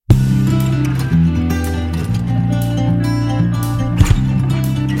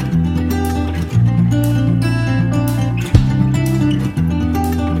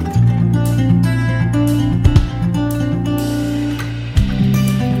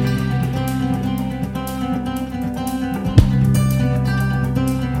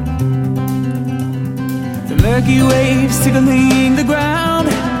murky waves tickling the ground.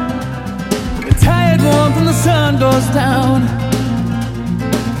 The tired warmth when the sun goes down.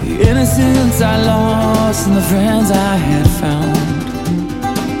 The innocence I lost and the friends I had found.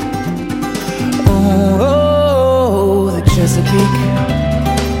 Oh, the Chesapeake.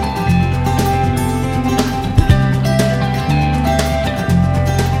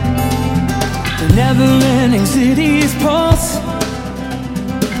 The never-ending city's pulse,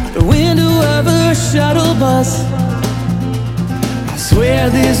 the window of a shuttle bus. I swear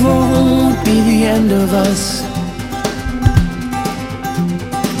this won't be the end of us.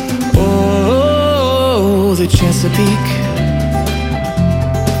 Oh, the Chesapeake.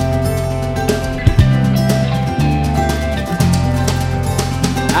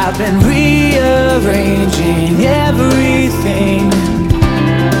 I've been rearranging everything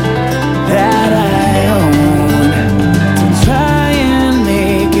that I own to try and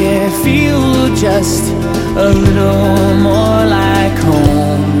make it feel just a little more like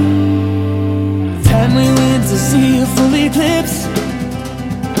home. The time we went to see a full eclipse,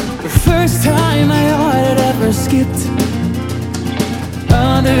 the first time my heart had ever skipped,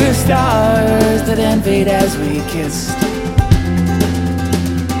 under stars that envied as we kissed.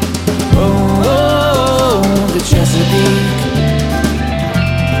 Oh, the Chesapeake.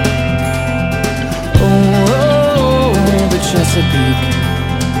 Oh, the Chesapeake.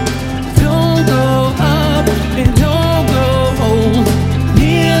 Don't go up and don't go old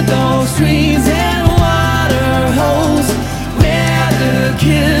near those streams and water holes where the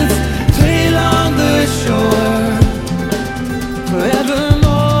kids play along the shore.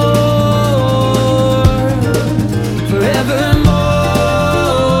 Forevermore,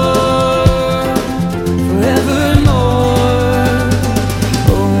 forevermore, forevermore.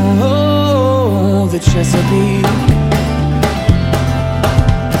 Oh, the Chesapeake.